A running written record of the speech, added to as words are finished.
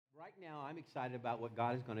Right now, I'm excited about what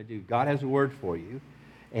God is going to do. God has a word for you,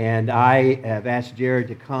 and I have asked Jared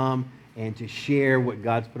to come and to share what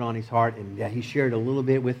God's put on his heart, and he shared a little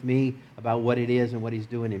bit with me about what it is and what he's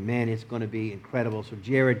doing, and man, it's going to be incredible. So,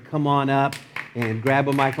 Jared, come on up and grab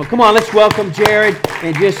a microphone. Come on, let's welcome Jared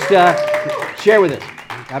and just share with us.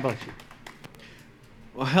 God bless you.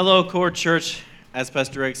 Well, hello, Core Church. As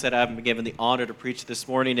Pastor Greg said, I've been given the honor to preach this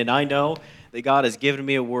morning, and I know that God has given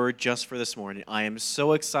me a word just for this morning. I am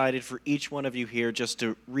so excited for each one of you here just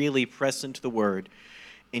to really press into the word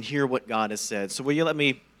and hear what God has said. So will you let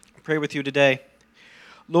me pray with you today?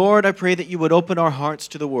 Lord, I pray that you would open our hearts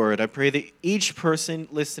to the word. I pray that each person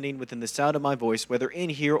listening within the sound of my voice, whether in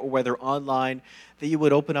here or whether online, that you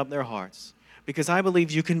would open up their hearts. Because I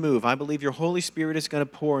believe you can move. I believe your Holy Spirit is going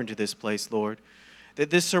to pour into this place, Lord. That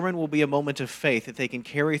this sermon will be a moment of faith that they can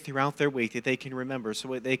carry throughout their week, that they can remember, so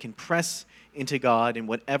that they can press into God in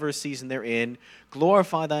whatever season they're in.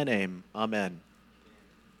 Glorify thy name. Amen.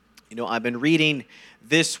 You know, I've been reading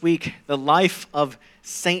this week the life of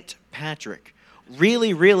Saint Patrick.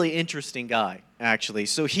 Really, really interesting guy, actually.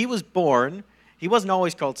 So he was born, he wasn't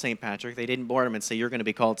always called Saint Patrick. They didn't born him and say, you're going to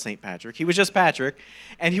be called Saint Patrick. He was just Patrick,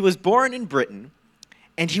 and he was born in Britain.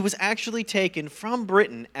 And he was actually taken from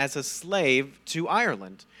Britain as a slave to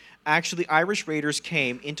Ireland. Actually, Irish raiders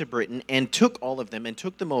came into Britain and took all of them and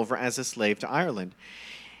took them over as a slave to Ireland.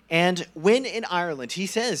 And when in Ireland, he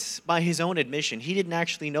says, by his own admission, he didn't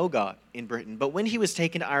actually know God in Britain. But when he was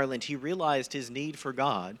taken to Ireland, he realized his need for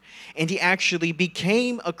God. And he actually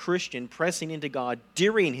became a Christian, pressing into God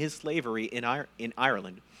during his slavery in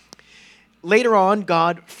Ireland. Later on,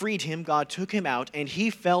 God freed him, God took him out, and he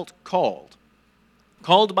felt called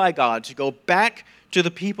by God to go back to the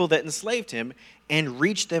people that enslaved him and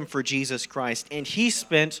reach them for Jesus Christ. And he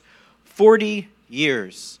spent 40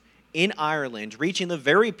 years in Ireland, reaching the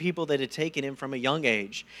very people that had taken him from a young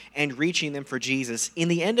age and reaching them for Jesus. In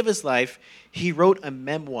the end of his life, he wrote a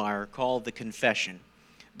memoir called The Confession.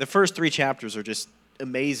 The first 3 chapters are just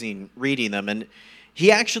amazing reading them, and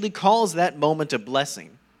he actually calls that moment a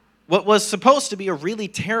blessing. What was supposed to be a really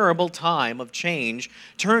terrible time of change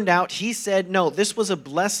turned out, he said, no, this was a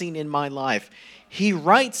blessing in my life. He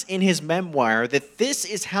writes in his memoir that this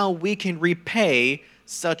is how we can repay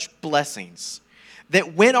such blessings.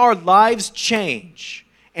 That when our lives change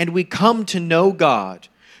and we come to know God,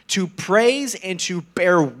 to praise and to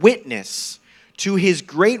bear witness to his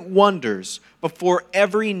great wonders before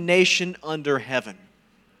every nation under heaven.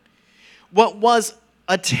 What was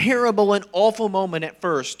a terrible and awful moment at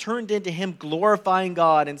first turned into him glorifying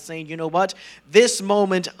God and saying, you know what? This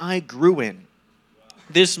moment I grew in.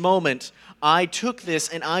 This moment I took this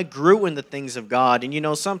and I grew in the things of God. And you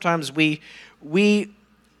know, sometimes we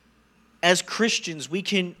as Christians,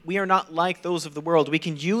 we are not like those of the world. We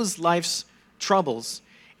can use life's troubles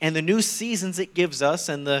and the new seasons it gives us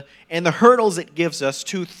and the hurdles it gives us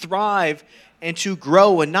to thrive and to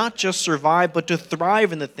grow and not just survive, but to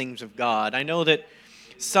thrive in the things of God. I know that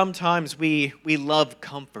sometimes we love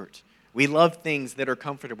comfort. We love things that are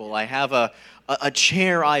comfortable. I have a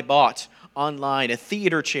chair I bought online, a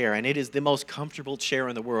theater chair, and it is the most comfortable chair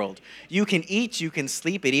in the world. You can eat, you can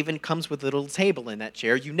sleep. It even comes with a little table in that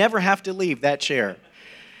chair. You never have to leave that chair.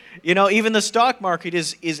 You know, even the stock market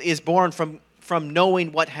is born from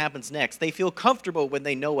knowing what happens next. They feel comfortable when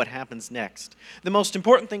they know what happens next. The most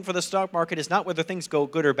important thing for the stock market is not whether things go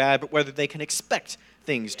good or bad, but whether they can expect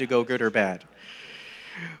things to go good or bad.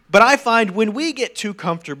 But I find when we get too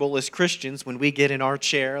comfortable as Christians, when we get in our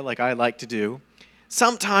chair like I like to do,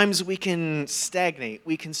 sometimes we can stagnate.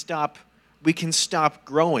 We can stop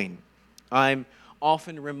growing. I'm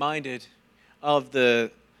often reminded of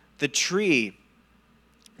the tree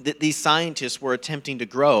that these scientists were attempting to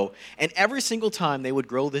grow. And every single time they would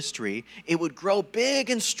grow this tree, it would grow big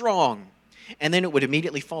and strong. And then it would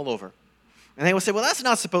immediately fall over. And they would say, well, that's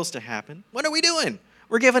not supposed to happen. What are we doing?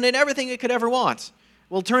 We're giving it everything it could ever want.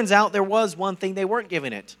 Well, it turns out there was one thing they weren't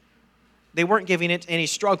giving it. They weren't giving it any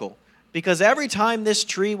struggle. Because every time this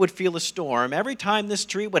tree would feel a storm, every time this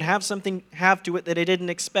tree would have something have to it that it didn't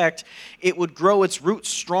expect, it would grow its roots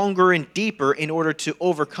stronger and deeper in order to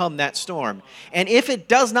overcome that storm. And if it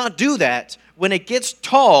does not do that, when it gets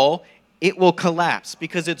tall, it will collapse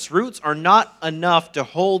because its roots are not enough to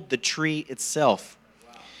hold the tree itself.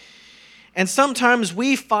 And sometimes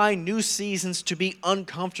we find new seasons to be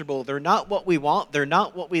uncomfortable. They're not what we want. They're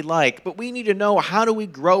not what we like. But we need to know, how do we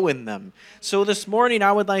grow in them? So this morning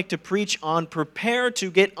I would like to preach on prepare to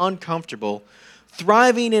get uncomfortable,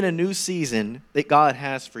 thriving in a new season that God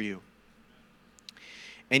has for you.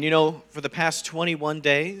 And for the past 21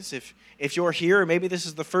 days, if you're here, or maybe this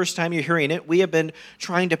is the first time you're hearing it, we have been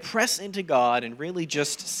trying to press into God and really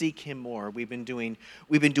just seek Him more. We've been doing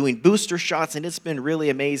booster shots, and it's been really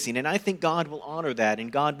amazing. And I think God will honor that, and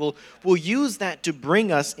God will use that to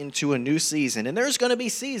bring us into a new season. And there's going to be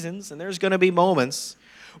seasons, and there's going to be moments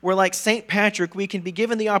where, like St. Patrick, we can be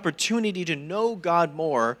given the opportunity to know God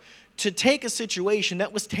more, to take a situation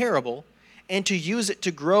that was terrible, and to use it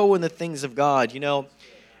to grow in the things of God.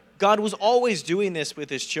 God was always doing this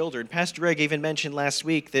with His children. Pastor Greg even mentioned last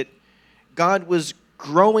week that God was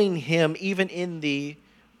growing him even in the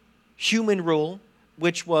human rule,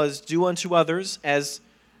 which was do unto others as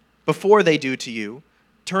before they do to you,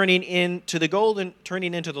 turning into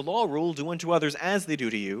the law rule, do unto others as they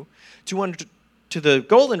do to you, to the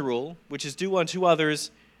golden rule, which is do unto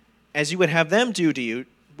others as you would have them do to you,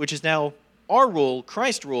 which is now our rule,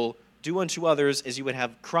 Christ's rule, do unto others as you would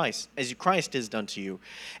have Christ, as Christ has done to you.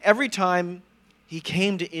 Every time He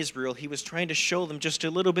came to Israel, He was trying to show them just a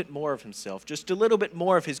little bit more of Himself, just a little bit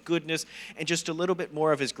more of His goodness, and just a little bit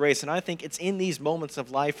more of His grace. And I think it's in these moments of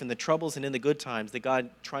life, in the troubles and in the good times, that God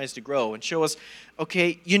tries to grow and show us,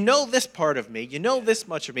 okay, you know this part of me, you know this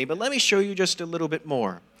much of me, but let me show you just a little bit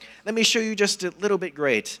more. Let me show you just a little bit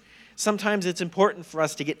great. Sometimes it's important for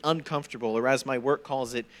us to get uncomfortable, or as my work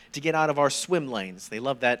calls it, to get out of our swim lanes. They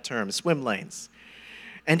love that term, swim lanes.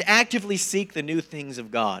 And actively seek the new things of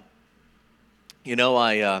God.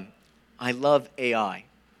 I love AI.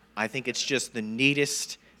 I think it's just the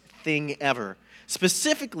neatest thing ever.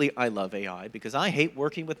 Specifically, I love AI because I hate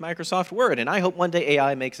working with Microsoft Word, and I hope one day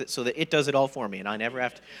AI makes it so that it does it all for me, and I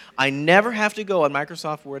never have to go on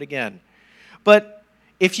Microsoft Word again. But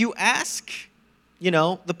if you ask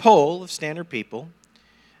the poll of standard people,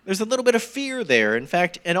 there's a little bit of fear there. In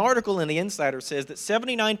fact, an article in The Insider says that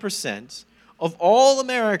 79% of all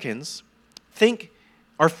Americans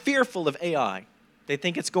are fearful of AI. They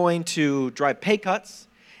think it's going to drive pay cuts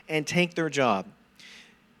and take their job.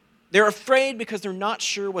 They're afraid because they're not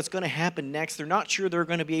sure what's going to happen next. They're not sure they're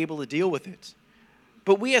going to be able to deal with it.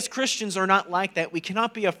 But we as Christians are not like that. We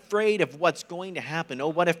cannot be afraid of what's going to happen. Oh,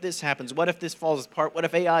 what if this happens? What if this falls apart? What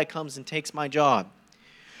if AI comes and takes my job?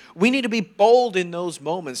 We need to be bold in those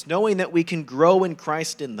moments, knowing that we can grow in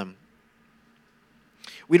Christ in them.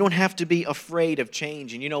 We don't have to be afraid of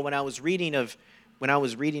change. And when I was reading of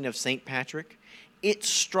St. Patrick, it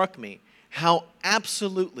struck me how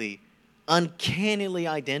absolutely uncannily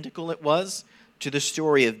identical it was to the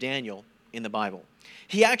story of Daniel in the Bible.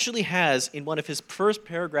 He actually has, in one of his first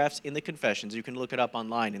paragraphs in the Confessions, you can look it up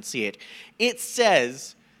online and see it, it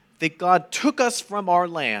says that God took us from our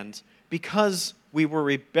land because we were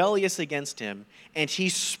rebellious against Him, and He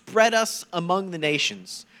spread us among the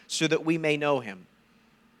nations so that we may know Him.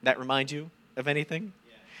 That remind you of anything?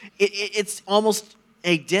 Yeah. It's almost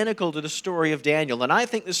identical to the story of Daniel, and I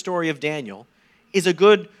think the story of Daniel is a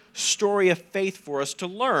good story of faith for us to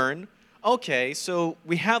learn. Okay, so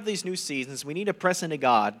we have these new seasons. We need to press into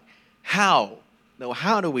God. How? No,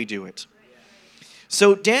 how do we do it?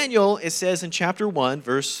 So Daniel, it says in chapter 1,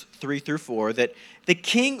 verse 3 through 4, that the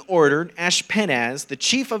king ordered Ashpenaz, the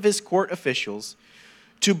chief of his court officials,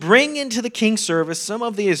 to bring into the king's service some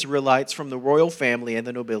of the Israelites from the royal family and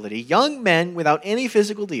the nobility, young men without any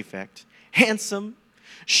physical defect, handsome,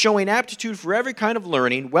 showing aptitude for every kind of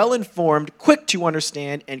learning, well-informed, quick to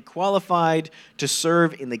understand, and qualified to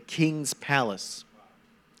serve in the king's palace.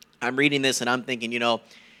 I'm reading this and I'm thinking,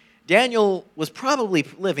 Daniel was probably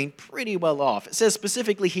living pretty well off. It says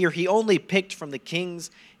specifically here, he only picked from the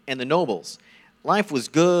kings and the nobles. Life was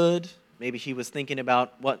good. Maybe he was thinking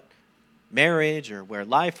about what marriage or where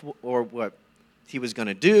life or what he was going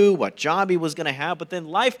to do, what job he was going to have, but then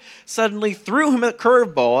life suddenly threw him a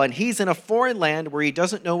curveball, and he's in a foreign land where he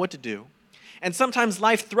doesn't know what to do. And sometimes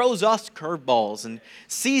life throws us curveballs, and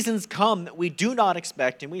seasons come that we do not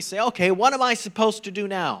expect, and we say, okay, what am I supposed to do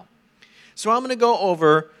now? So I'm going to go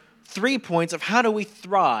over 3 points of how do we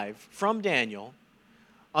thrive from Daniel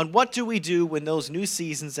on what do we do when those new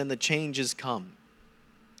seasons and the changes come.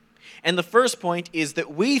 And the first point is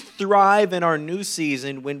that we thrive in our new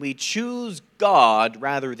season when we choose God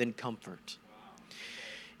rather than comfort.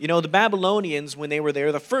 The Babylonians, when they were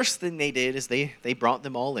there, the first thing they did is they brought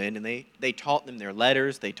them all in, and they taught them their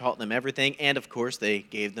letters, they taught them everything, and of course they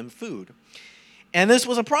gave them food. And this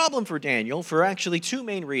was a problem for Daniel for actually 2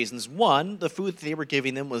 main reasons. One, the food that they were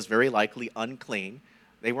giving them was very likely unclean.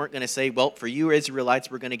 They weren't going to say, well, for you Israelites,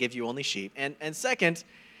 we're going to give you only sheep. And second,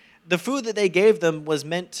 the food that they gave them was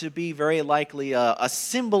meant to be very likely a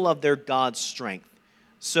symbol of their God's strength.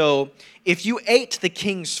 So if you ate the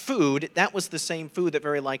king's food, that was the same food that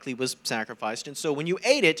very likely was sacrificed. And so when you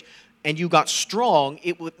ate it and you got strong,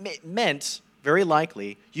 it meant, very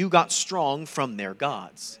likely, you got strong from their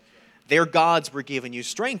gods. Their gods were giving you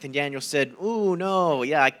strength. And Daniel said, "Ooh, no,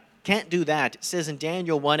 yeah, I can't do that." It says in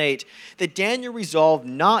Daniel 1:8 that Daniel resolved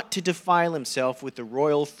not to defile himself with the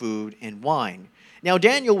royal food and wine. Now,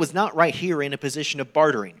 Daniel was not right here in a position of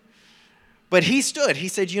bartering. But he stood. He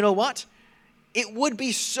said, "You know what? It would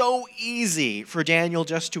be so easy for Daniel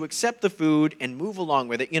just to accept the food and move along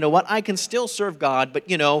with it. You know what? I can still serve God, but,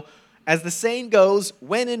 as the saying goes,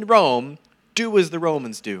 when in Rome, do as the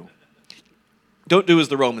Romans do." Don't do as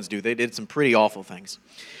the Romans do. They did some pretty awful things.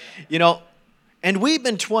 And we've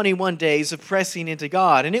been 21 days of pressing into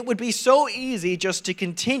God, and it would be so easy just to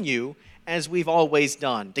continue as we've always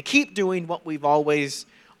done, to keep doing what we've always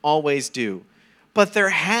do. But there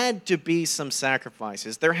had to be some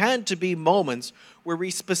sacrifices. There had to be moments where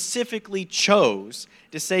we specifically chose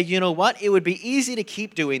to say, you know what? It would be easy to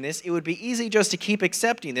keep doing this. It would be easy just to keep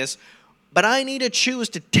accepting this. But I need to choose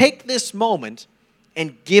to take this moment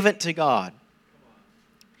and give it to God.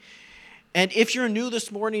 And if you're new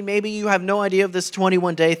this morning, maybe you have no idea of this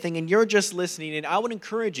 21-day thing, and you're just listening, and I would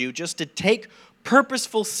encourage you just to take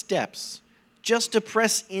purposeful steps just to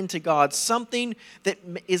press into God, something that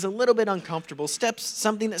is a little bit uncomfortable,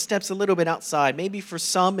 something that steps a little bit outside. Maybe for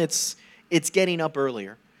some, it's getting up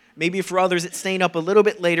earlier. Maybe for others, it's staying up a little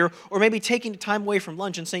bit later, or maybe taking time away from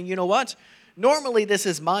lunch and saying, you know what? Normally, this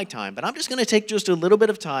is my time, but I'm just going to take just a little bit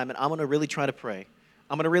of time, and I'm going to really try to pray.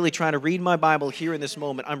 I'm going to really try to read my Bible here in this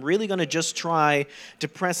moment. I'm really going to just try to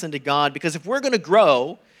press into God, because if we're going to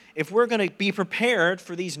grow, if we're going to be prepared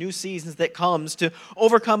for these new seasons that comes, to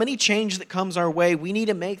overcome any change that comes our way, we need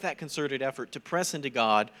to make that concerted effort to press into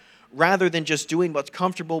God rather than just doing what's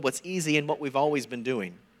comfortable, what's easy, and what we've always been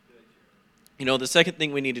doing. The second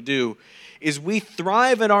thing we need to do is we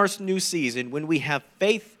thrive in our new season when we have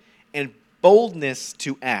faith and boldness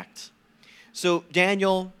to act. So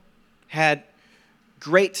Daniel had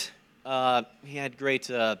great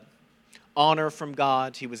honor from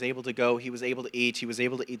God. He was able to go, he was able to eat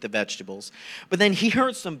the vegetables. But then he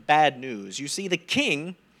heard some bad news. You see, the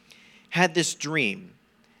king had this dream,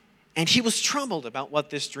 and he was troubled about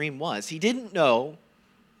what this dream was. He didn't know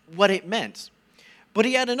what it meant. But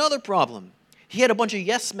he had another problem. He had a bunch of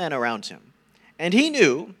yes men around him. And he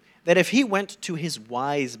knew that if he went to his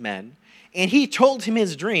wise men and he told him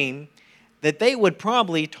his dream, that they would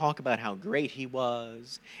probably talk about how great he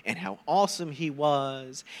was and how awesome he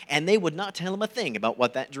was, and they would not tell him a thing about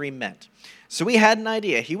what that dream meant. So he had an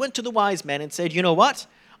idea. He went to the wise men and said, you know what?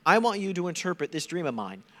 I want you to interpret this dream of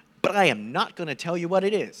mine, but I am not going to tell you what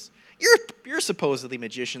it is. You're supposedly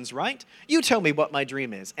magicians, right? You tell me what my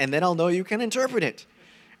dream is, and then I'll know you can interpret it.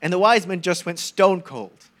 And the wise men just went stone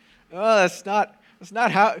cold. Oh, that's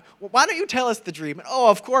not how. Well, why don't you tell us the dream? And,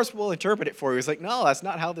 of course we'll interpret it for you. He's like, no, that's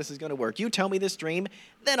not how this is going to work. You tell me this dream,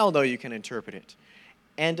 then I'll know you can interpret it.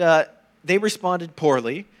 And they responded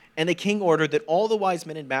poorly, and the king ordered that all the wise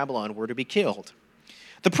men in Babylon were to be killed.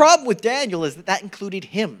 The problem with Daniel is that included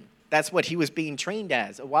him. That's what he was being trained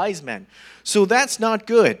as, a wise man. So that's not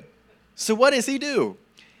good. So what does he do?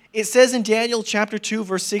 It says in Daniel chapter 2,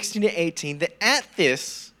 verse 16 to 18, that at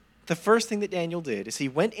this, the first thing that Daniel did is he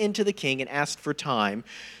went into the king and asked for time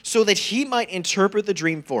so that he might interpret the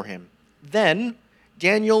dream for him. Then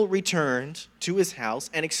Daniel returned to his house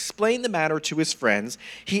and explained the matter to his friends.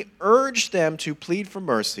 He urged them to plead for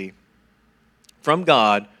mercy from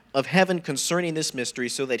God of heaven concerning this mystery,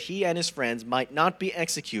 so that he and his friends might not be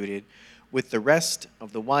executed with the rest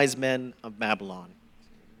of the wise men of Babylon.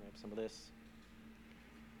 Grab some of this.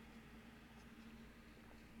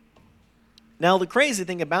 Now, the crazy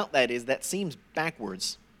thing about that is that seems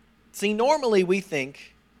backwards. See, normally we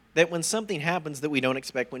think that when something happens that we don't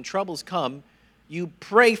expect, when troubles come, you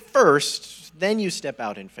pray first, then you step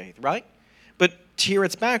out in faith, right? But here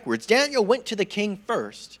it's backwards. Daniel went to the king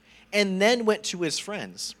first, and then went to his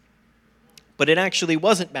friends. But it actually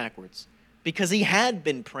wasn't backwards, because he had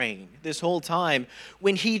been praying this whole time.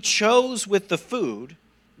 When he chose with the food,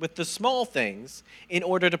 with the small things, in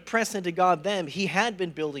order to press into God them, he had been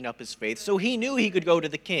building up his faith. So he knew he could go to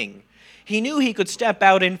the king. He knew he could step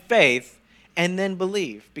out in faith and then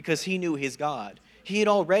believe, because he knew his God. He had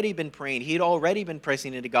already been praying. He had already been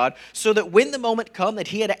pressing into God, so that when the moment come that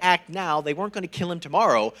he had to act now, they weren't going to kill him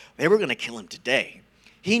tomorrow. They were going to kill him today.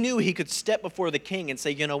 He knew he could step before the king and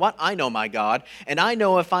say, you know what? I know my God, and I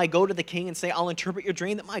know if I go to the king and say, I'll interpret your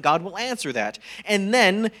dream, that my God will answer that. And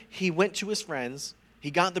then he went to his friends.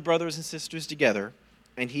 He got the brothers and sisters together,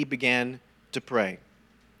 and he began to pray.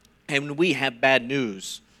 And when we have bad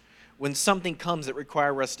news, when something comes that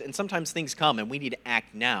requires us, and sometimes things come and we need to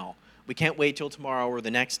act now. We can't wait till tomorrow or the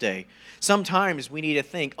next day. Sometimes we need to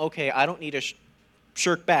think, okay, I don't need to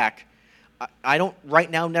shirk back. I don't right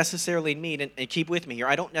now necessarily need, and keep with me here,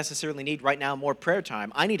 I don't necessarily need right now more prayer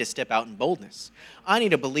time. I need to step out in boldness. I need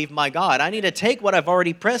to believe my God. I need to take what I've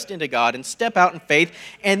already pressed into God and step out in faith,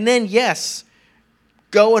 and then, yes,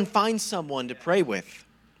 go and find someone to pray with.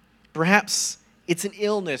 Perhaps it's an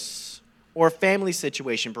illness or a family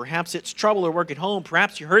situation. Perhaps it's trouble or work at home.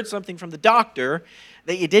 Perhaps you heard something from the doctor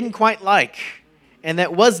that you didn't quite like and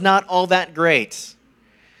that was not all that great.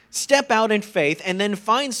 Step out in faith and then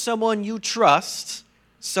find someone you trust,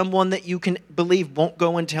 someone that you can believe won't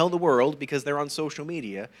go and tell the world because they're on social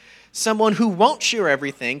media, someone who won't share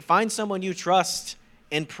everything. Find someone you trust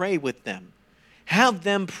and pray with them. Have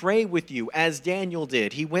them pray with you as Daniel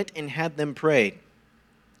did. He went and had them pray.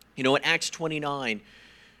 You know, in Acts 29,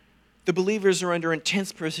 the believers are under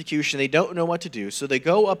intense persecution. They don't know what to do, so they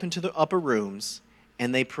go up into the upper rooms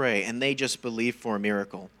and they pray, and they just believe for a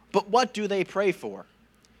miracle. But what do they pray for?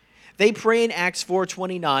 They pray in Acts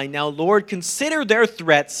 4:29, "Now, Lord, consider their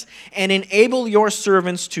threats and enable your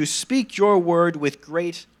servants to speak your word with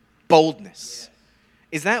great boldness."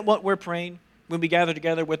 Is that what we're praying when we gather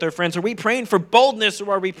together with our friends? Are we praying for boldness,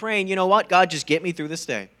 or are we praying, you know what, God, just get me through this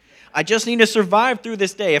day? I just need to survive through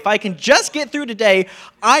this day. If I can just get through today,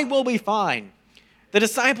 I will be fine. The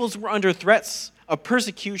disciples were under threats of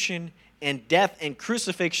persecution and death and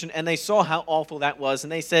crucifixion, and they saw how awful that was.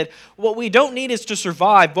 And they said, what we don't need is to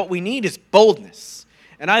survive. What we need is boldness.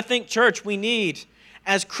 And I think, church, we need,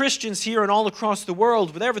 as Christians here and all across the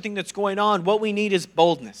world, with everything that's going on, what we need is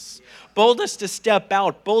boldness. Boldness to step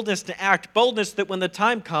out, boldness to act, boldness that when the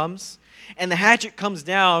time comes and the hatchet comes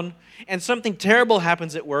down and something terrible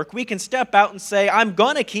happens at work, we can step out and say, I'm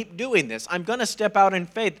going to keep doing this. I'm going to step out in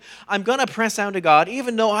faith. I'm going to press out to God,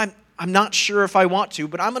 even though I'm not sure if I want to,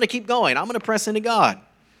 but I'm going to keep going. I'm going to press into God.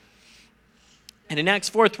 And in Acts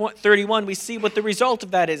 4:31, we see what the result of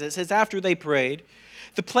that is. It says, after they prayed,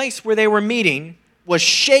 the place where they were meeting was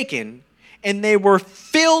shaken, and they were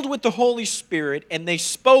filled with the Holy Spirit, and they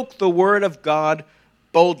spoke the word of God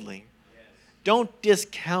boldly. Yes. Don't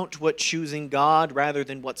discount what choosing God rather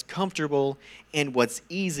than what's comfortable and what's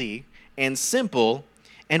easy and simple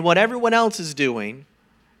and what everyone else is doing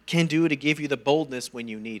can do to give you the boldness when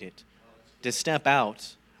you need it, to step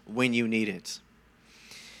out when you need it.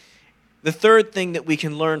 The third thing that we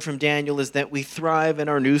can learn from Daniel is that we thrive in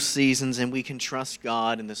our new seasons and we can trust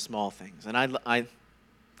God in the small things. And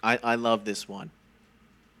I love this one.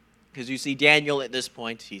 Because you see, Daniel at this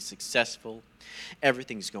point, he's successful.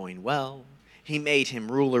 Everything's going well. He made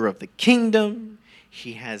him ruler of the kingdom.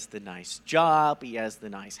 He has the nice job. He has the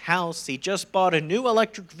nice house. He just bought a new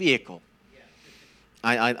electric vehicle.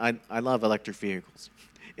 I love electric vehicles.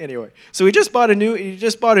 Anyway, so he just bought a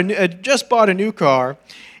new car,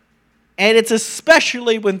 and it's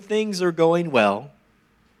especially when things are going well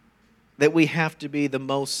that we have to be the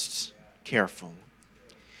most careful.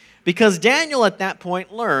 Because Daniel at that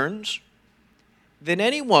point learned that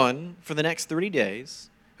anyone for the next 30 days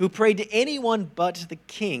who prayed to anyone but the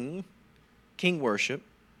king worship,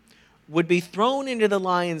 would be thrown into the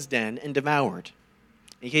lion's den and devoured.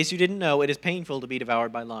 In case you didn't know, it is painful to be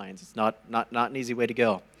devoured by lions. It's not an easy way to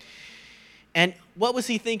go. And what was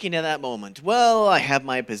he thinking at that moment? Well, I have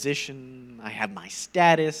my position, I have my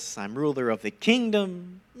status, I'm ruler of the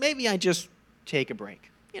kingdom. Maybe I just take a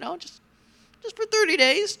break. Just for 30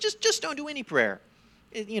 days, just don't do any prayer.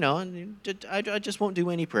 I just won't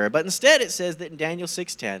do any prayer. But instead it says that in Daniel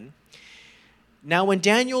 6:10, now when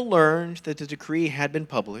Daniel learned that the decree had been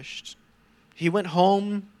published, he went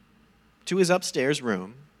home to his upstairs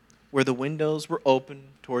room where the windows were open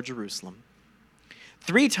toward Jerusalem.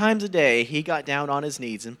 3 times a day he got down on his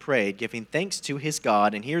knees and prayed, giving thanks to his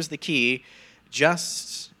God. And here's the key,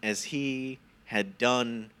 just as he had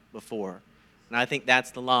done before. And I think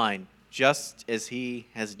that's the line, just as he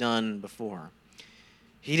has done before.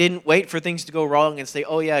 He didn't wait for things to go wrong and say,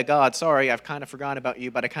 oh yeah, God, sorry, I've kind of forgotten about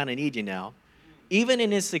you, but I kind of need you now. Even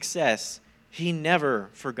in his success, he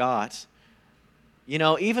never forgot.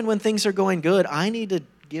 Even when things are going good, I need to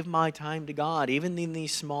give my time to God, even in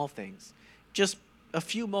these small things. Just a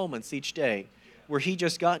few moments each day where he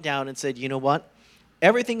just got down and said, you know what?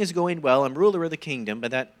 Everything is going well. I'm ruler of the kingdom,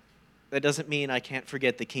 but that doesn't mean I can't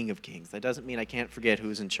forget the King of Kings. That doesn't mean I can't forget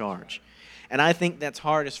who's in charge. And I think that's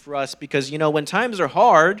hardest for us because, when times are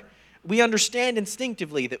hard, we understand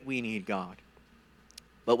instinctively that we need God.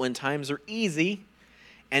 But when times are easy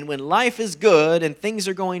and when life is good and things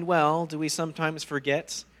are going well, do we sometimes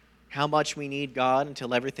forget how much we need God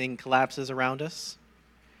until everything collapses around us?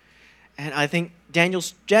 And I think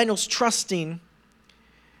Daniel's trusting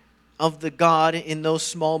of the God in those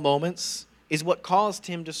small moments is what caused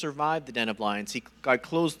him to survive the den of lions. God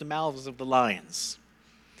closed the mouths of the lions.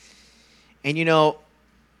 And you know,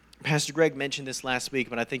 Pastor Greg mentioned this last week,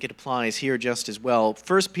 but I think it applies here just as well.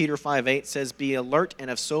 1 Peter 5:8 says, "Be alert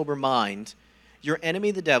and of sober mind. Your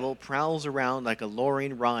enemy, the devil, prowls around like a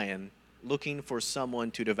roaring lion, looking for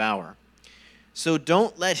someone to devour. So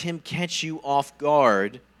don't let him catch you off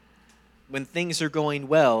guard when things are going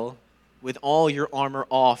well with all your armor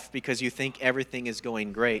off because you think everything is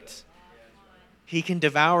going great. He can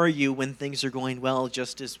devour you when things are going well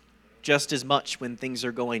just as much when things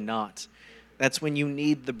are going not. That's when you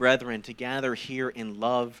need the brethren to gather here in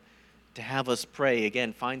love, to have us pray.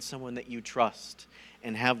 Again, find someone that you trust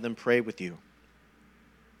and have them pray with you.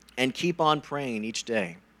 And keep on praying each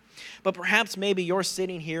day. But perhaps maybe you're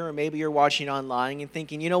sitting here or maybe you're watching online and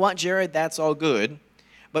thinking, you know what, Jared, that's all good,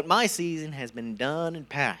 but my season has been done and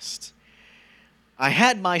passed. I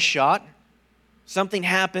had my shot, something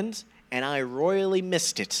happened, and I royally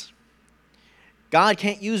missed it. God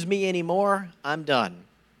can't use me anymore, I'm done.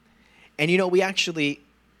 And you know, we actually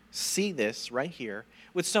see this right here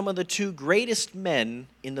with some of the two greatest men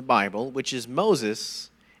in the Bible, which is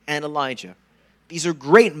Moses and Elijah. These are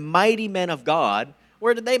great, mighty men of God.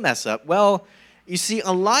 Where did they mess up? Well, you see,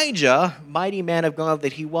 Elijah, mighty man of God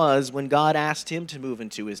that he was, when God asked him to move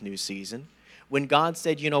into his new season, when God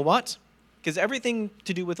said, you know what? Because everything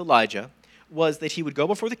to do with Elijah was that he would go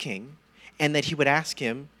before the king and that he would ask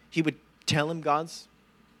him, he would tell him God's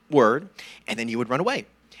word, and then he would run away.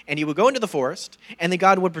 And he would go into the forest, and then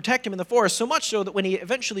God would protect him in the forest, so much so that when he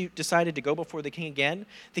eventually decided to go before the king again,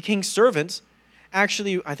 the king's servants,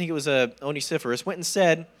 actually, I think it was Onesiphorus, went and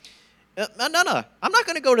said, no, I'm not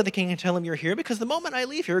going to go to the king and tell him you're here, because the moment I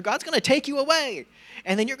leave here, God's going to take you away,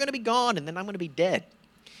 and then you're going to be gone, and then I'm going to be dead.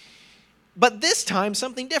 But this time,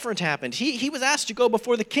 something different happened. He was asked to go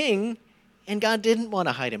before the king, and God didn't want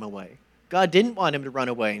to hide him away. God didn't want him to run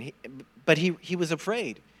away, but he was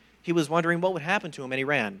afraid. He was wondering what would happen to him, and he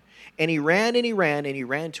ran. And he ran and he ran and he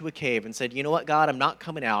ran to a cave and said, you know what, God, I'm not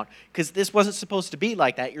coming out because this wasn't supposed to be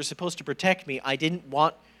like that. You're supposed to protect me. I didn't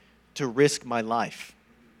want to risk my life.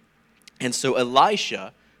 And so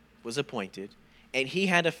Elisha was appointed, and he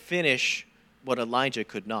had to finish what Elijah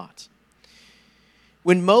could not.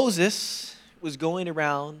 When Moses was going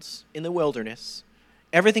around in the wilderness,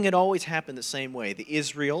 everything had always happened the same way. The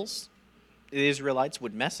Israelites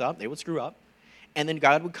would mess up, they would screw up, and then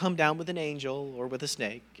God would come down with an angel or with a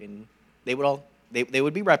snake, and they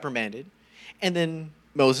would be reprimanded, and then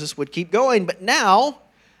Moses would keep going. But now,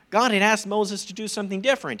 God had asked Moses to do something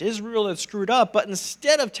different. Israel had screwed up, but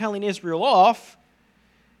instead of telling Israel off,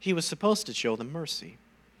 he was supposed to show them mercy.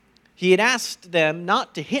 He had asked them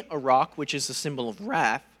not to hit a rock, which is a symbol of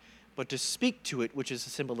wrath, but to speak to it, which is a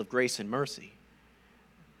symbol of grace and mercy.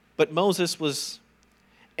 But Moses was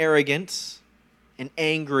arrogant and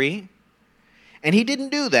angry, and he didn't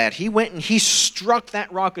do that. He went and he struck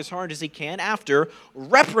that rock as hard as he can after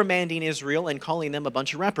reprimanding Israel and calling them a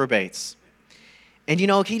bunch of reprobates. And you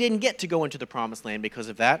know, he didn't get to go into the promised land because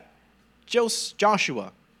of that.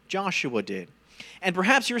 Joshua did. And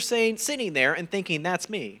perhaps you're sitting there and thinking, that's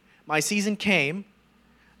me. My season came.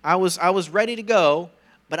 I was ready to go,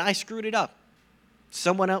 but I screwed it up.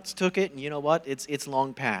 Someone else took it, and you know what? It's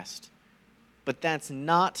long past. But that's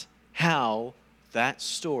not how that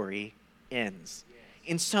story ends.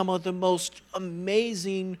 In some of the most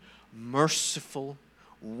amazing, merciful,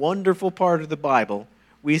 wonderful part of the Bible,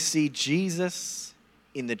 we see Jesus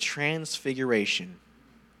in the transfiguration.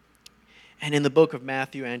 And in the book of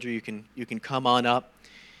Matthew, Andrew, you can come on up.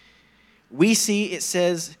 We see it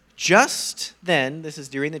says, just then, this is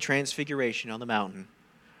during the transfiguration on the mountain,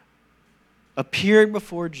 appeared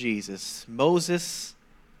before Jesus Moses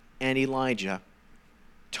and Elijah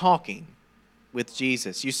talking with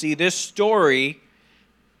Jesus. You see, this story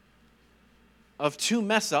of two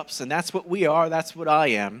mess-ups, and that's what we are, that's what I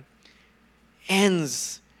am,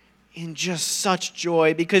 ends in just such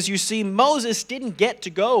joy, because you see, Moses didn't get to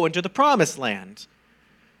go into the promised land.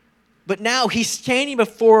 But now he's standing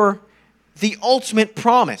before the ultimate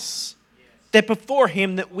promise that before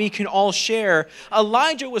him that we can all share.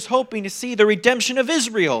 Elijah was hoping to see the redemption of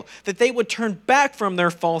Israel, that they would turn back from their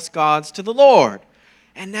false gods to the Lord.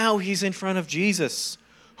 And now he's in front of Jesus,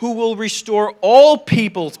 who will restore all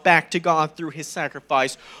peoples back to God through his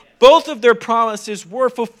sacrifice. Both of their promises were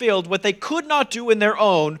fulfilled, what they could not do in their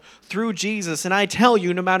own, through Jesus. And I tell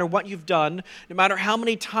you, no matter what you've done, no matter how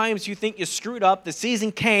many times you think you screwed up, the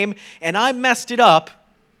season came and I messed it up,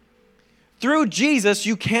 through Jesus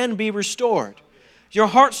you can be restored. Your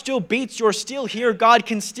heart still beats, you're still here, God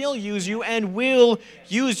can still use you and will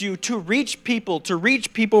use you to reach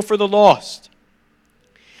people for the lost.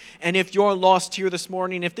 And if you're lost here this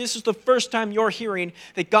morning, if this is the first time you're hearing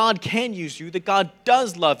that God can use you, that God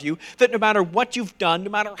does love you, that no matter what you've done,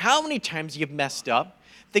 no matter how many times you've messed up,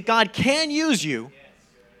 that God can use you,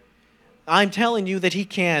 I'm telling you that He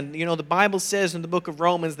can. You know, the Bible says in the book of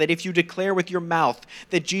Romans that if you declare with your mouth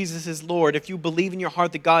that Jesus is Lord, if you believe in your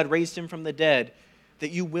heart that God raised Him from the dead,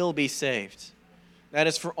 that you will be saved. That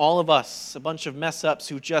is for all of us, a bunch of mess-ups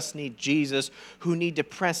who just need Jesus, who need to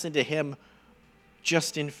press into Him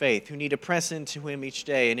just in faith, who need to press into Him each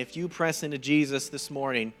day. And if you press into Jesus this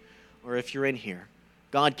morning, or if you're in here,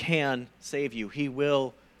 God can save you. He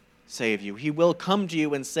will save you. He will come to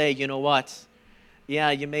you and say, you know what?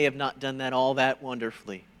 Yeah, you may have not done that all that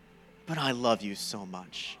wonderfully, but I love you so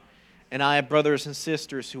much. And I have brothers and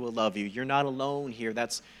sisters who will love you. You're not alone here.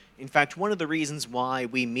 That's, in fact, one of the reasons why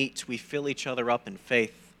we meet. We fill each other up in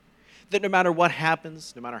faith. That no matter what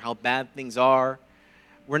happens, no matter how bad things are,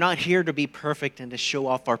 we're not here to be perfect and to show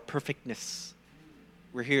off our perfectness.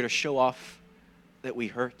 We're here to show off that we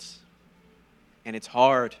hurt, and it's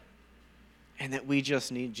hard, and that we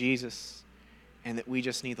just need Jesus, and that we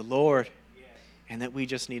just need the Lord, and that we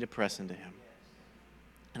just need to press into Him.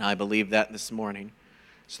 And I believe that this morning.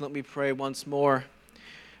 So let me pray once more.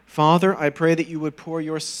 Father, I pray that you would pour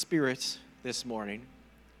your Spirit this morning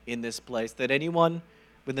in this place, that anyone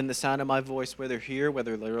within the sound of my voice, whether here,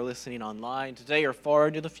 whether they're listening online today or far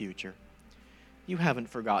into the future, you haven't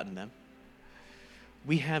forgotten them.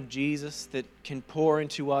 We have Jesus that can pour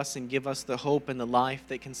into us and give us the hope and the life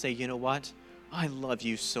that can say, you know what? I love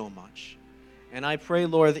you so much. And I pray,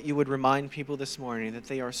 Lord, that you would remind people this morning that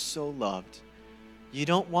they are so loved. You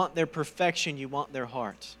don't want their perfection, you want their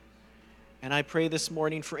heart. And I pray this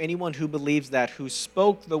morning for anyone who believes that, who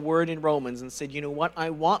spoke the word in Romans and said, you know what, I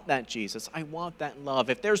want that Jesus. I want that love.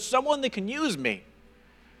 If there's someone that can use me,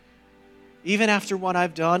 even after what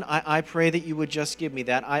I've done, I pray that you would just give me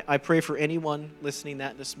that. I pray for anyone listening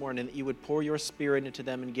that this morning, that you would pour your Spirit into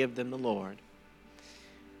them and give them the Lord.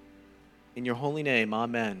 In your holy name,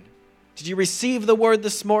 amen. Did you receive the word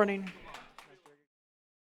this morning?